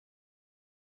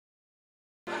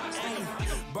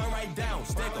burn right down,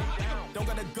 stick 'em. Don't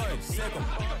got a gun, sick 'em.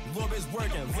 Little bitch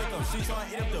working, lick 'em. She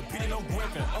tryna eat up the beat, no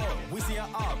gripping. We see her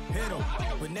up, hit 'em.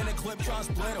 But then the clip tryna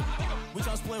split 'em. We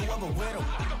tryna split whoever with 'em.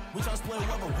 We tryna split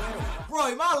whoever with 'em.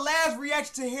 Bro, my last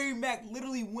reaction to Harry Mack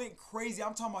literally went crazy.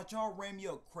 I'm talking about y'all ran me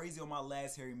up crazy on my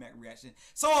last Harry Mack reaction.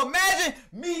 So imagine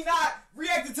me not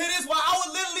reacting to this one. I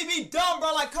would literally be dumb,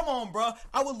 bro. Like, come on, bro.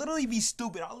 I would literally be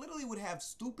stupid. I literally would have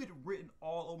stupid written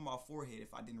all over my forehead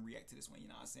if I didn't react to this one, you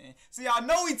know what I'm saying? So y'all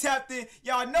know we tapped in,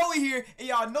 y'all know we here, and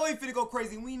y'all know he finna go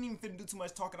crazy. We ain't even finna do too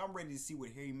much talking. I'm ready to see what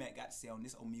Harry Mack got to say on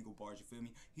this Omegle bars, you feel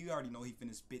me? He already know he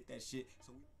finna spit that shit.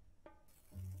 So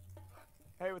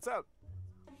Hey, what's up?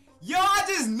 yo, I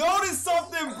just noticed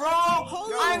something, bro.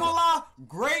 I ain't gonna lie.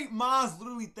 Great minds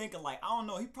literally thinking like, I don't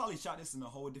know, he probably shot this in a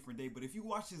whole different day, but if you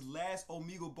watch his last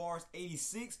Omegle bars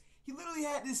 86, he literally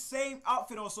had this same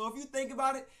outfit on. So if you think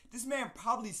about it, this man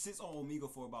probably sits on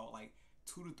Omegle for about like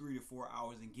 2 to 3 to 4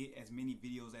 hours and get as many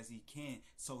videos as he can,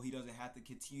 so he doesn't have to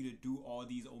continue to do all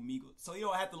these Omegle. So you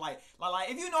don't have to like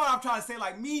if you know what I'm trying to say,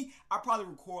 like me, I probably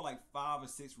record like 5 or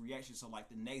 6 reactions. So like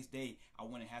the next day, I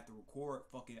wouldn't have to record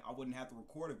I wouldn't have to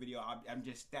record a video. I'm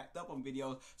just stacked up on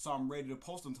videos, so I'm ready to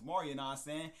post them tomorrow. You know what I'm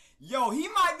saying? Yo, he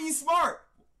might be smart.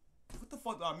 What the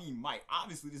fuck do I mean, Mike?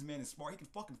 Obviously, this man is smart. He can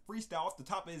fucking freestyle off the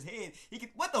top of his head. He can.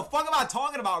 What the fuck am I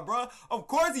talking about, bro? Of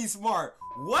course he's smart.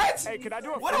 What? Hey, can I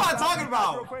do a What am I talking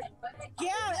about? real quick?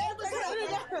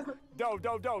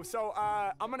 Dope. So,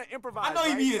 I'm gonna improvise. I know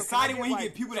he be right? excited So when he like,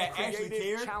 get people that some actually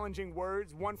creative, care. challenging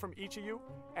words, one from each of you,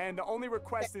 and the only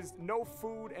request is no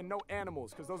food and no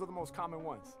animals, because those are the most common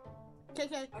ones.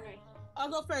 Okay. I'll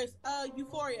go first.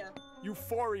 Euphoria.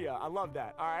 Euphoria. I love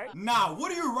that. All right. Nah, what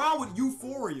are you wrong with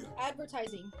Euphoria?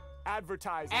 Advertising.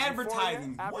 Advertising.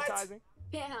 Advertising. Euphoria, What? advertising.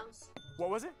 Penthouse. What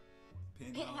was it?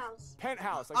 Penthouse.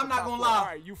 Penthouse. Like I'm the not top gonna floor. lie. All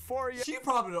right. Euphoria. She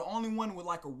probably the only one with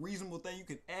like a reasonable thing you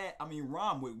could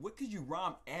rhyme with. What could you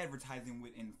rhyme advertising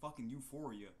with in fucking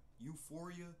Euphoria?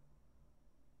 Euphoria?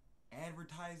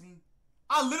 Advertising?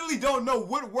 I literally don't know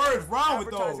what words rhyme with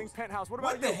Advertising. those. Penthouse. What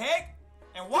about What the you? heck?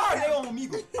 And why are they on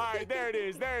Omegle? All right, there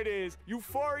it is.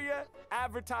 Euphoria,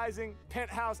 advertising,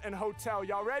 penthouse, and hotel.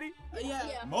 Y'all ready? Yeah.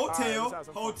 Motel, All right, let's have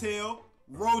some fun. hotel,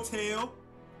 rotel,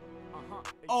 Uh-huh.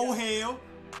 oh Yeah. hell.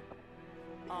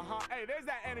 Uh-huh. Hey, there's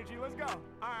that energy. Let's go. All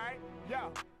right.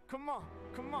 Yo, come on.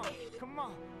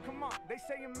 They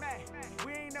say you're mad.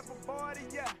 We ain't never bored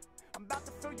of ya. I'm about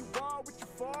to fill you all with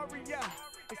euphoria.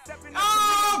 They stepping up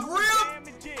to me, real?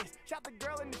 damages. Shot the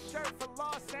girl in the shirt for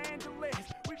Los Angeles.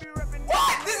 We be repping.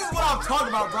 What? This is what I'm talking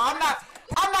about, bro.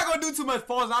 I'm not gonna do too much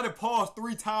pause. I done paused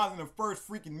 3 times in the first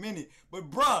freaking minute. But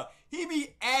bruh, he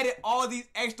be adding all these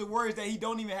extra words that he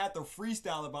don't even have to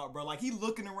freestyle about, bro. Like he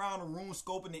looking around the room,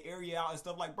 scoping the area out and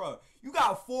stuff. Like, bro, you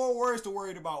got 4 words to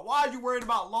worry about. Why are you worried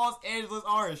about Los Angeles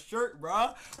orange shirt,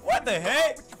 bro? What the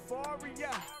heck?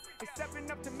 Euphoria. They stepping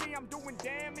up to me, I'm doing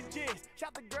damages.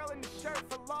 Shot the girl in the shirt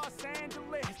for Los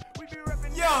Angeles. We be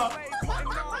repping Yeah. LA, putting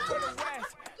on for the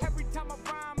West. Every time I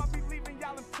rhyme, I be leaving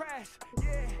y'all impressed.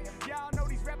 Yeah, y'all know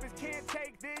these rappers can't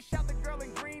take this. Shot the girl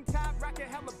in green top, rocking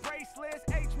hella bracelets.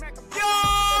 H-Mack,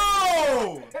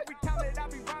 Yo! every time that I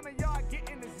be rhyming, y'all get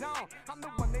in the zone. I'm the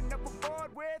one they never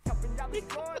bored with, helping y'all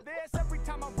explore this. Every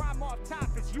time I rhyme off top,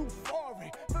 it's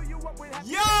euphoric. Fill you up with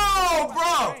Yo,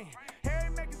 bro! Harry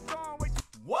Mack is gone with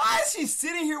Why is she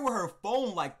sitting here with her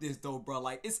phone like this, though, bro?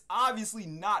 Like, it's obviously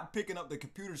not picking up the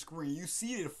computer screen. You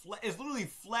see it, it's literally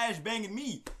flashbanging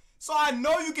me. So I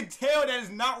know you can tell that it's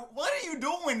not. What are you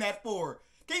doing that for?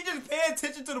 Can you just pay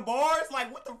attention to the bars?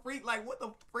 Like, what the freak? Like, what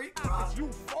the freak? It's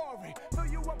euphoric. Fill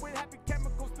you up with happy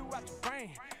chemicals throughout your brain.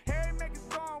 Harry Mack is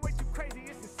gone way too crazy,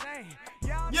 it's insane.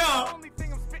 Y'all know the only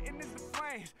thing I'm spitting is the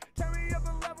flames. Turn me up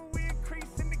a level, we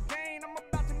increase in the gain. I'm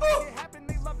about to make it happen,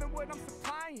 they loving what I'm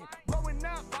supplying. Blowing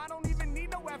up, I don't even need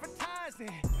no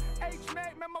advertising.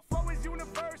 H-Mack, man, my flow is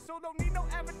universal. Don't need no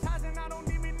advertising, I don't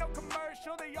need me no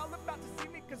commercial. They all about to see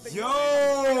me cause they Yo!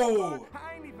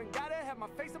 I ain't even gotta have my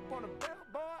face up on a billboard.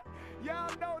 Y'all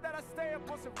know that I stay up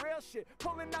on some real shit.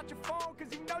 Pulling out your phone cause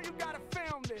you know you gotta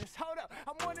film this. Hold up,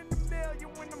 I'm 1 in a million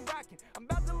when I'm rocking. I'm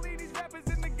about to lead these rappers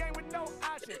in the game with no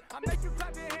option. I make you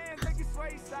clap your hands, make you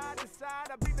sway side to side.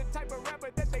 I be the type of rapper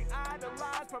that they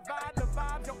idolize. Provide the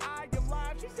vibes, your eye, your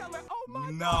life. She's yelling, oh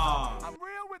my God, I'm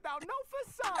real without no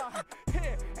facade.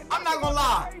 Here, and I'm not gonna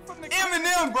lie.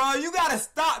 Eminem, bro, you gotta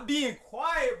stop being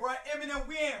quiet, bro. Eminem,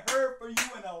 we ain't heard from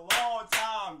you in a long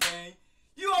time, gang.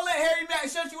 You gonna let Harry Mack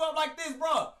shut you up like this,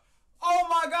 bro? Oh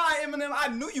my God, Eminem, I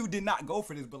knew you did not go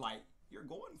for this, but like, you're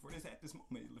going for this at this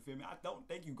moment. You feel me? I don't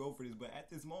think you go for this, but at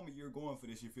this moment you're going for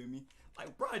this. You feel me?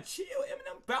 Like, bro, chill.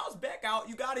 Eminem bounce back out.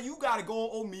 You gotta go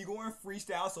on Omegle and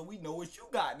freestyle so we know what you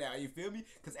got now. You feel me?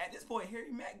 Because at this point,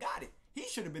 Harry Mack got it. He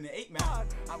should have been the 8 man.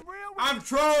 I'm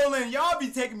trolling. Y'all be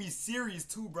taking me serious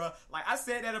too, bro. Like I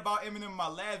said that about Eminem in my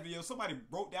last video. Somebody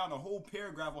broke down a whole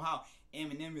paragraph on how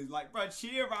Eminem is like, bro,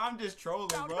 chill, bro. I'm just trolling,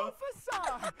 bro.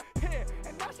 Yeah,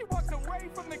 and now she walks away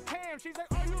from the cam. She's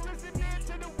like, are you listening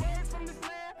to the words from this man?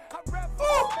 I rap for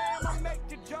the fam, I make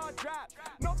your jaw drop.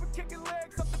 No for kicking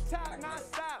legs up the top,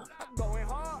 non-stop. I'm going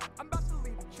hard. I'm about to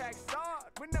leave the track start.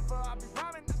 Whenever I be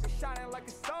rhyming, I be shining like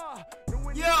a star.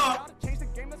 Yeah. Change the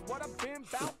game, that's what I've been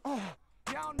about.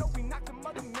 Y'all know we knock the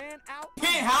mother man out.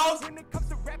 Penthouse. When it comes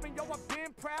to rapping, yo, I've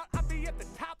been proud. I be at the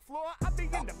top floor, I be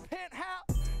in the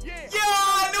penthouse. Yeah,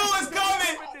 I knew it was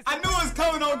coming. I knew it was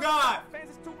coming, oh God. Fans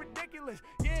is too ridiculous.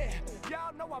 Yeah,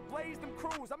 y'all know I blaze them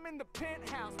crews. I'm in the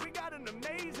penthouse. We got an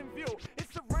amazing view.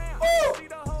 It's around. See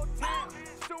the whole town.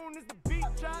 Soon as the beat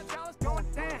drops, y'all is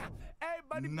going down.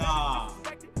 Everybody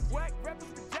whack rappers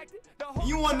rejected.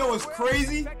 You wanna know what's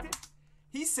crazy?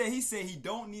 He said he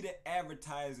don't need an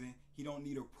advertising, he don't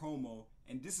need a promo,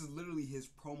 and this is literally his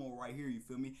promo right here, you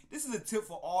feel me? This is a tip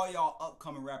for all y'all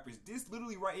upcoming rappers. This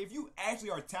literally right, if you actually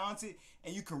are talented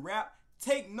and you can rap,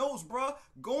 take notes, bruh.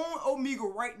 Go on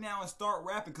Omegle right now and start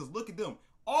rapping, cause look at them.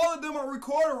 All of them are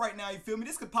recording right now, you feel me?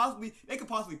 They could possibly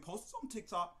post this on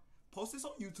TikTok, post this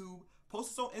on YouTube, post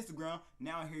this on Instagram.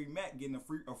 Now Harry Mack getting a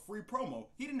free promo.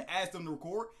 He didn't ask them to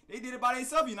record. They did it by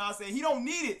themselves, you know what I'm saying? He don't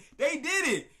need it. They did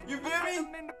it. You feel me?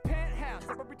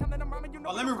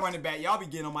 Oh, let me run it back. Y'all be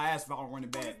getting on my ass if I don't run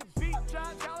it back.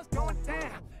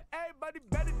 Everybody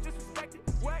better just respect it.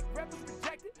 Whack rappers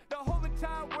rejected. The whole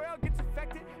entire world gets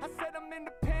affected. I said I'm in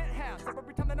the penthouse.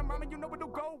 Every time that I'm rhyming, you know it'll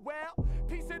go well.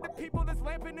 Peace to the people that's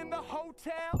lamping in the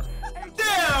hotel. Damn!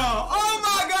 Oh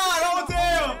my God,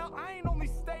 hotel! I ain't only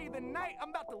stay the night, I'm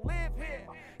about to live here.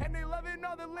 And they loving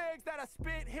all the lyrics that I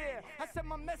spit here. I said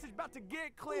my message about to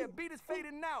get clear. Beat is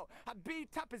fading out. I be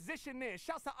top position in.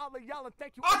 Shouts to all of y'all and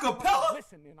thank you all for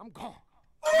listening. I'm gone.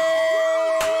 I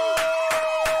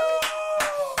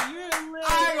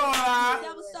ain't gonna lie.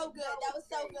 That was so good. That was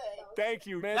so good. Thank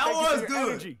you, man. That Thank was you for your good.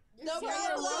 Energy. No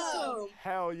problem.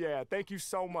 Hell yeah. Thank you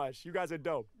so much. You guys are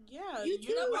dope. Yeah, you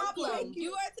too. No problem.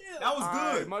 You are too. That was all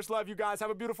good. Right, much love, you guys.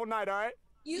 Have a beautiful night, all right?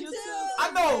 You too.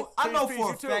 I know Peace, for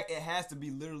a you too. fact it has to be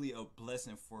literally a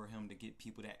blessing for him to get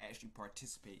people that actually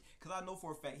participate. Because I know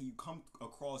for a fact he come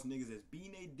across niggas that's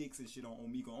beating their dicks and shit on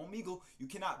Omegle. On Omegle, you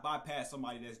cannot bypass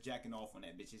somebody that's jacking off on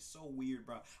that bitch. It's so weird,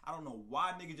 bro. I don't know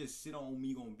why niggas just sit on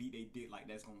Omegle and beat their dick like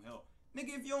that's gonna help.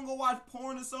 Nigga, if you don't go watch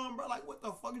porn or something, bro, like what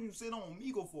the fuck did you sit on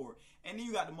Omegle for? And then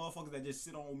you got the motherfuckers that just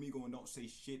sit on Omegle and don't say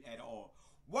shit at all.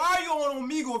 Why are you on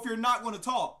Omegle if you're not gonna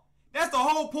talk? That's the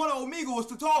whole point of Omegle is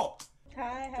to talk.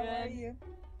 Hi, how are you?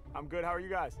 I'm good. How are you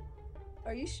guys?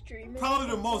 Are you streaming? Probably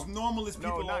the most normalest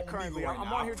people not on currently. Omegle right I'm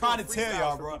now. on here I'm trying doing to tell freestyles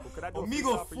y'all, for bro. people. Could I do a Omegle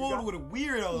freestyle for you full guys? with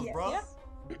weirdos, bro. Yeah.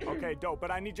 Okay, dope.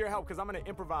 But I need your help because I'm gonna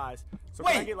improvise. So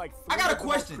Wait, can I get like I got a of the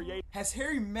most question. creative- Has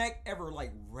Harry Mack ever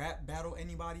like rap battle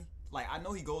anybody? Like I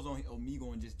know he goes on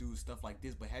Omegle and just do stuff like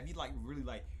this, but have you like really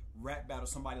like rap battle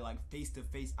somebody like face to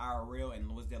face IRL, and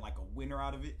was there like a winner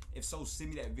out of it? If so, send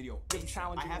me that video.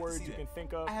 challenging words you can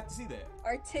think of. I have to see that.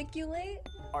 Articulate?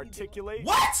 Articulate.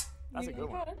 What? That's a good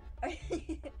one.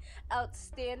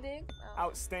 Outstanding.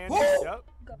 Outstanding. Who? Yep.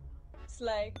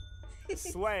 Slay.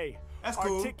 Slay. That's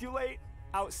cool. Articulate,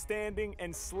 outstanding,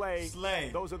 and slay. Slay.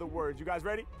 Those are the words. You guys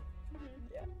ready?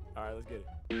 Yeah. All right, let's get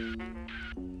it.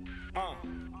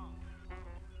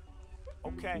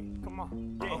 Okay, come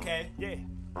on. Yeah, Okay.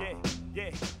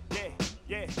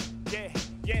 Yeah.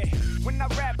 When I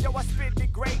rap, yo, I spit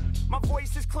it great. My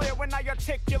voice is clear when I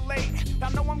articulate. I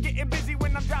know I'm getting busy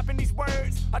when I'm dropping these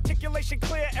words. Articulation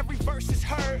clear, every verse is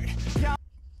heard. Yeah.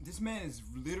 This man is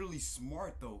literally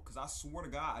smart though, cause I swear to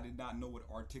God I did not know what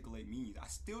articulate means. I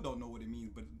still don't know what it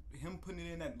means, but him putting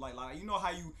it in that like you know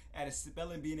how you at a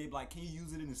spelling being able like, can you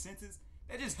use it in a sentence?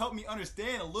 That just helped me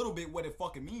understand a little bit what it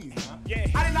fucking means, man. Yeah.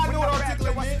 I did not know what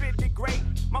articulate I meant. spit it great.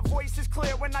 My voice is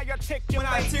clear when I articulate. When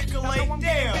I articulate, I know I'm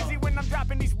getting damn. busy when I'm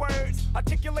dropping these words.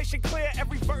 Articulation clear,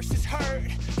 every verse is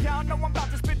heard. Y'all know I'm about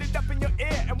to spit it up in your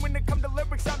ear. And when it come to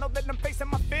lyrics, I know that I'm facing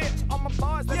my bitch. All my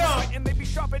bars that I'm writing, they be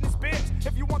sharp in this bitch.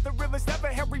 If you want the realest ever,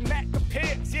 Harry Mack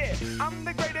appears. Yeah, I'm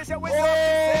the greatest, yo, it's so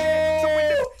when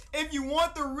the if you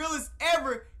want the realest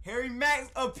ever, Harry Mack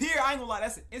appear. I ain't gonna lie,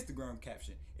 that's an Instagram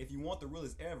caption. If you want the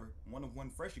realest ever, one of one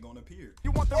fresh, you're gonna appear.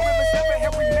 You want the realest ever,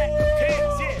 Harry Mack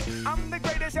appears. Yeah, I'm the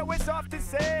greatest, yo, it's often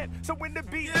said. So when the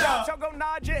beat drops, y'all go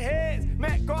nod your heads.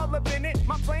 Mack all up in it,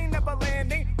 my plane never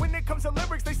landing. When it comes to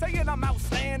lyrics, they saying I'm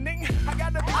outstanding. I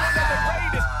gotta be one of the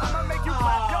greatest.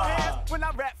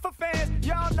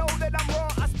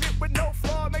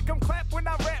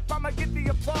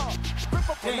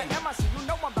 And the MIC, you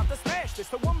know I'm about to smash this.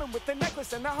 The woman with the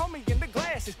necklace and the homie in the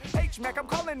glasses. H-Mack, I'm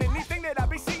calling anything that I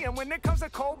be seeing. When it comes to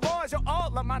cold bars,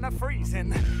 all of mine are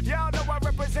freezing. Y'all know I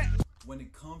represent. When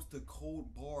it comes to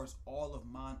cold bars, all of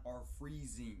mine are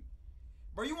freezing.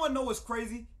 Bro, you wanna know what's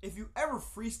crazy? If you ever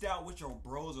freestyle with your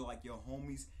bros or like your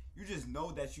homies, you just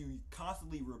know that you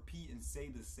constantly repeat and say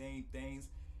the same things.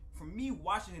 From me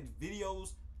watching his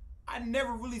videos, I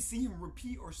never really see him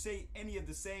repeat or say any of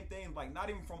the same things, like not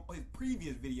even from his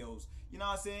previous videos. You know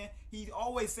what I'm saying? He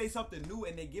always say something new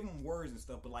and they give him words and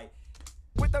stuff, but like,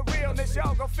 with the realness,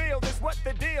 y'all gon' feel this. What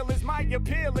the deal is, my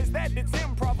appeal is that it's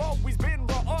improv. Always been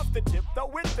raw off the tip, though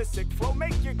with the sick flow,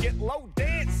 make you get low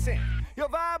dancing. Your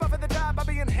vibe up at the top, I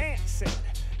be enhancing.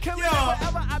 Killing it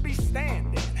wherever I be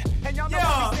standing. And y'all know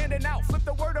I be standing out. Flip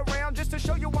the word around just to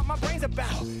show you what my brain's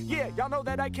about. Yeah, y'all know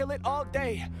that I kill it all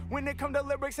day. When it come to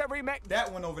lyrics, every Mac.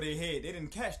 That went over their head. They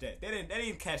didn't catch that. They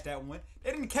didn't catch that one.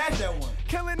 They didn't catch that one.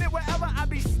 Killing it wherever I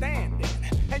be standing.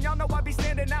 And y'all know I be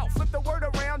standing out. Flip the word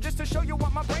around just to show you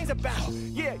what my brain's about.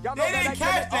 Yeah, y'all know that I kill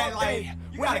it all day.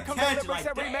 When it comes to lyrics,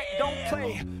 every Mac don't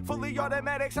play. Fully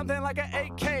automatic, something like an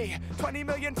AK. 20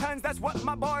 million tons, that's what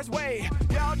my bars weigh.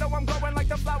 Y'all know I'm growing like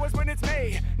the flowers when it's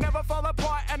May. Never fall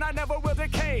apart and I never will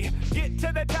decay. Get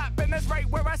to the top and that's right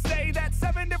where I stay. That's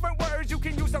 7 different words you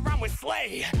can use around with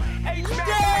slay. How you do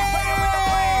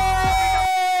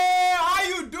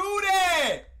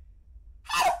that?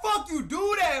 How the fuck you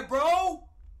do that, bro?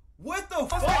 What the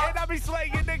fuck? I be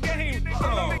slaying the game.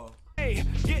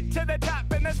 Get to the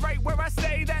top and that's right where I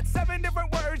stay. That's 7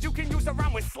 different words you can use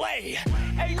around with slay.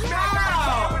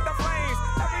 H-Mack with the flames.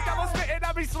 Every time I'm spitting,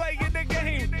 I be slaying the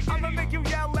game. I'ma make you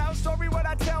yell out. Story what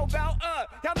I tell about.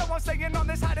 Y'all know I'm staying on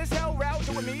this hot as hell route.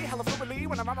 Doing me hella fluidly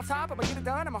when I'm on top. I'ma get it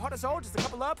done. I'm a heart and soul. Just a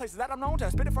couple of places that I'm known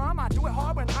to spit it from. I do it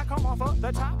hard when I come off of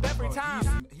the top every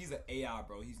time. He's an AI,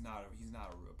 bro. He's not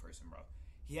a real person, bro.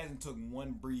 He hasn't took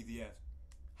one breath yet.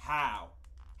 How?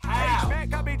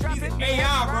 H-Mack, I be dropping He's an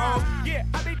AI, bro. Yeah,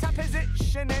 I be top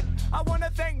positioning. I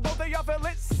wanna thank both of y'all for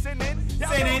listening. Y'all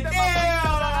Sitting know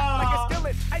down. like a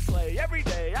skillet. I slay every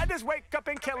day. I just wake up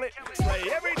and kill it. Slay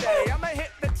every day. I'ma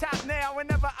hit the top now.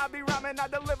 Whenever I be rhyming, I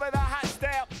deliver the hot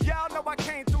style. Y'all know I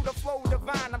came through the flow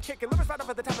divine. I'm kicking lyrics right off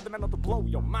at the top of the mental to blow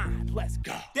your mind. Let's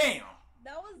go. Damn.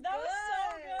 That was so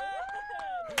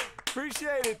good.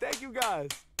 Appreciate it. Thank you guys.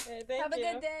 Hey, Have a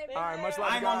good day. All right, much love.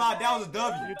 I ain't gonna lie, that was a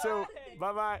W. You too.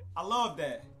 Bye-bye. I love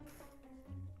that.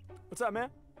 What's up,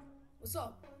 man? What's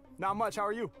up? Not much. How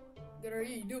are you? Good, are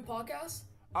you? You do a podcast?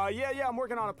 Yeah, I'm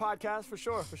working on a podcast for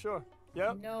sure.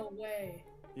 Yep. No way.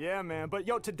 Yeah, man. But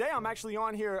yo, today I'm actually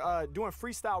on here doing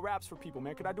freestyle raps for people,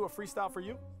 man. Could I do a freestyle for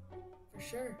you? For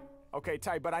sure. Okay,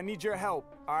 tight, but I need your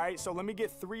help, all right? So let me get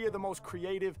 3 of the most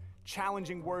creative,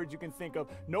 challenging words you can think of.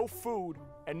 No food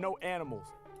and no animals.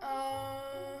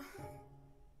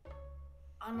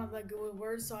 I'm not that good with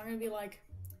words, so I'm gonna be like,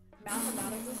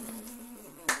 mathematical.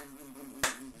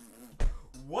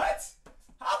 What?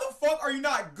 How the fuck are you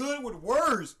not good with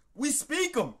words? We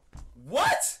speak them.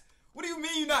 What? What do you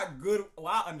mean you're not good? Well,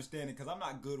 I understand it because I'm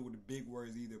not good with the big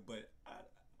words either, but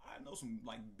I know some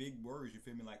like big words, you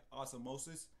feel me? Like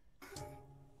osmosis. What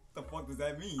the fuck does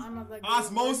that mean? I'm not that good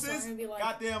osmosis? with words, so I'm gonna be like,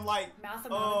 goddamn like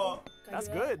mathematical. That's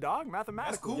good, dog.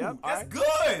 Mathematical. That's cool. Yep. That's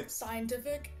good.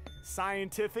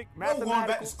 Scientific, mathematical, going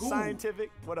back to school. scientific.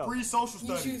 What else? Pre-social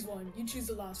studies. You choose one. You choose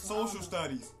the last one. Social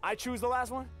studies. I choose the last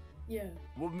one? Yeah.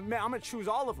 Well, man, I'm gonna choose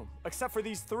all of them except for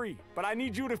these 3. But I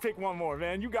need you to pick one more,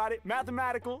 man. You got it.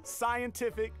 Mathematical,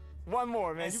 scientific. One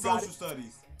more, man. And you got social it.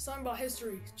 studies. Something about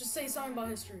history. Just say something about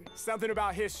history. Something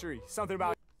about history. Something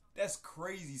about. That's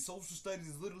crazy. Social studies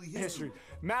is literally history.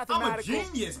 Mathematical. I'm a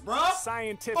genius, bruh.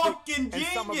 Scientific. Fucking and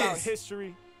something about genius.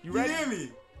 history. You You ready? hear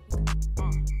me?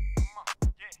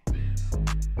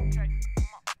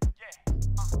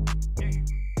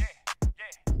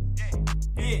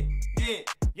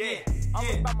 Yeah. All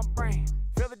about my brain.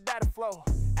 Feel the data flow.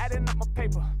 Adding up my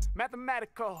paper.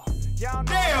 Mathematical. Y'all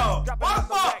know. Damn. Dropping Why the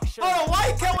another fuck? lecture. Hold on. Why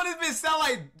you killing this bitch sound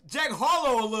like Jack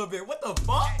Harlow a little bit? What the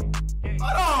fuck? Hold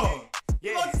on.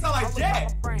 You look sound like All Jack.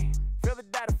 about my brain. Feel the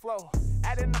data flow.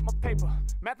 Adding up my paper.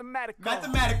 Mathematical.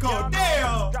 Mathematical.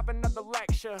 Damn. Drop another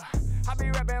lecture. I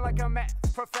be rapping like a math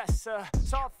professor.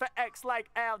 Solve for X like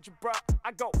algebra.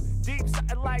 I go deep,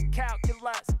 something like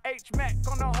calculus. H-Mack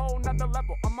on a whole nother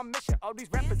level. On my mission. All these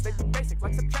rappers, they do basics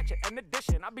like subtraction and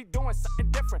addition. I be doing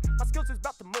something different. My skills is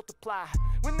about to multiply.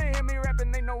 When they hear me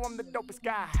rapping, they know I'm the dopest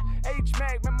guy.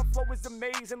 H-Mack, man, my flow is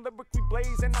amazing. Lyrically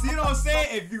blazing. See what I'm saying?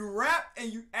 If you rap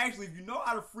and you know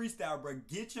how to freestyle, bro,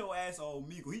 get your ass on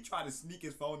Omegle. He tried to sneak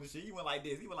his phone and shit. He went like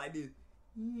this.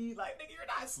 Like, nigga, you're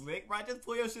not slick, bro. Just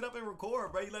pull your shit up and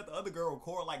record, bro. You let the other girl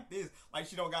record like this, like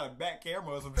she don't got a back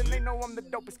camera or some They shit. know I'm the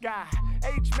dopest guy.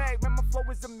 H-Mack, man, my flow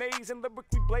is amazing,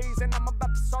 lyrically blazing. I'm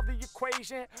about to solve the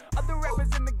equation. Other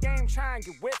rappers in the game try and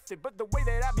get with it, but the way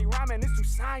that I be rhyming is too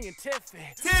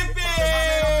scientific.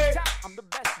 I'm the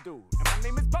best dude, and my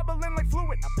name is bubbling like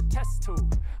fluid, not the test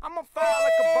tube. I'm on fire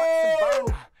like a Bunsen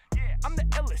burner. Yeah, I'm the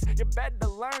illest, you better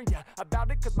learn ya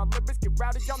about it, cause my lyrics get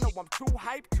routed. Y'all know I'm too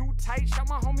hype, too tight. Shot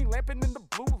my homie lamping in the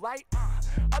blue light.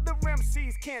 Other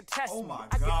MCs can't test me. My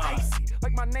I get God. icy,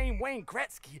 like my name Wayne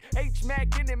Gretzky.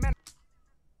 H-Mack in it, man.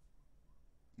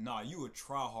 Nah, you a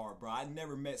tryhard, bro. I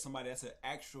never met somebody that's an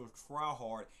actual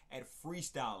tryhard at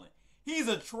freestyling. He's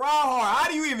a tryhard. How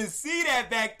do you even see that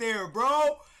back there,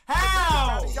 bro?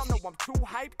 How? Y'all know I'm too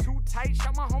hype, too tight.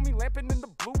 Shot my homie lamping in the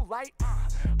blue light.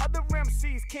 Other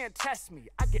MCs can't test me.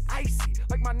 I get icy,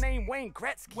 like my name Wayne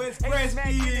Gretzky. Where's H-Mack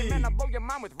in it, Gretzky? man, I blow your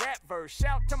mind with rap verse.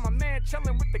 Shout to my man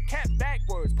chilling with the cat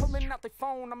backwards. Pulling out the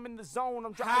phone, I'm in the zone.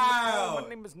 I'm dropping the phone. My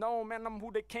name is known, man. I'm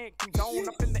who they can't condone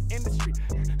up in the industry.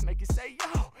 Make you say,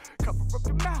 yo, cover up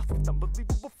your mouth with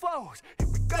unbelievable flows. Here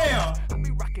we go. Damn. I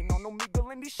be rocking on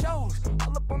Omegle in these shows.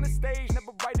 All up on the stage,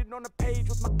 never write it on a page.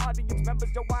 With my audience members,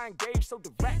 yo, I engage so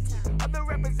direct. Other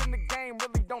rappers in the game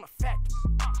really don't affect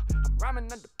me. I'm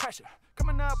rhyming under pressure.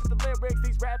 Coming up with the lyrics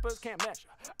these rappers can't measure.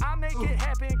 I make it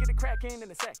happen, get it cracking in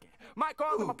a second. Mic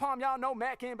all in my palm, y'all know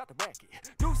Mackin' about to wreck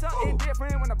it. Do something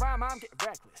different when I rhyme, I'm getting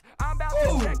reckless. I'm about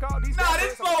to check all these Nah, rappers.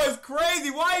 this flow is crazy.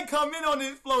 Why he come in on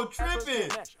this flow tripping?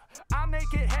 I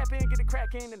make it happen, get it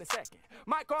cracking in a second.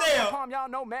 Mic all in my Damn. palm, y'all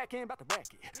know Mackin' about to wreck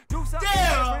it. Do something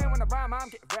Damn. different when I rhyme, I'm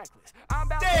getting reckless. I'm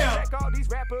about Damn. to check all these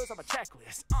rappers on my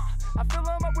checklist. I fill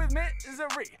them up with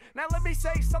misery. Now let me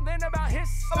say something about history.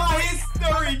 About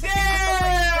history,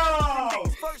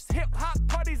 damn! First hip hop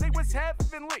parties, they was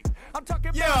heavenly. I'm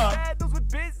talking Yeah. about battles with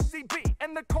Busy B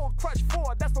and the Cold Crush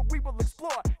 4. That's what we will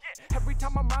explore. Yeah, every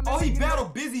time I'm rhyming, Oh, he you know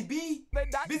battled Busy B? that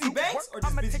I Busy do Banks work. or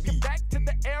just I'ma Busy take B? it back to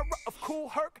the era of Cool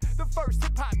Herc, the first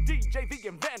hip hop DJ, the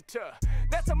inventor.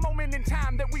 That's a moment in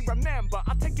time that we remember.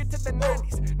 I'll take it to the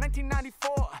 90s,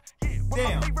 1994. Yeah, when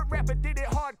Damn. my favorite rapper did it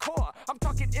hardcore. I'm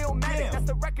talking Illmatic, Damn. that's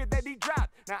the record that he dropped.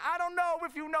 Now I don't know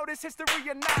if you know this history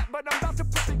or not, but I'm about to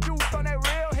put the youth on that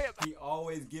real hip He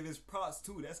always give his props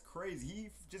too. That's crazy. He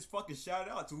just fucking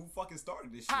shouted out to who fucking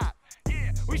started this shit. hop.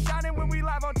 Yeah, we shining when we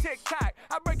live on TikTok.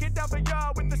 I break it down for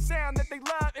y'all with the sound that they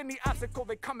love and the obstacle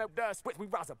they come at us with. We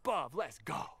rise above. Let's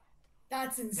go.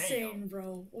 That's insane,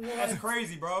 bro. What? That's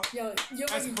crazy, bro. Yo, you have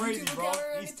That's like a crazy, YouTube bro. account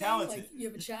or He's anything? talented. Like, you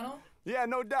have a channel? Yeah,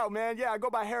 no doubt, man. Yeah, I go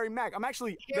by Harry Mack. I'm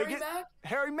actually Harry Mack?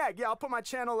 Harry Mack. Yeah, I'll put my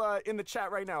channel in the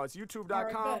chat right now. It's Alright,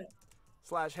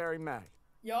 youtube.com/Harry Mack.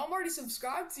 Yo, I'm already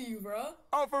subscribed to you, bro.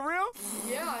 Oh, for real?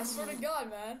 Yeah, I swear to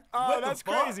God, man. Oh, What the that's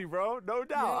fuck? crazy, bro. No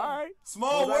doubt. Yeah. All right.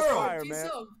 Small Well, that's world. fire, Keep man.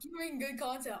 so. Keep making good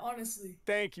content, honestly.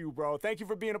 Thank you, bro. Thank you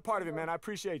for being a part of it, man. I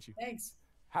appreciate you. Thanks.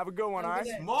 Have a good one, all Have a right?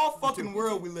 good day. Small fucking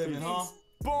world we live in, huh?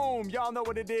 Boom. Y'all know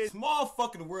what it is. Small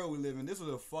fucking world we live in. This was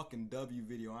a fucking W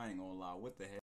video. I ain't gonna lie. What the hell?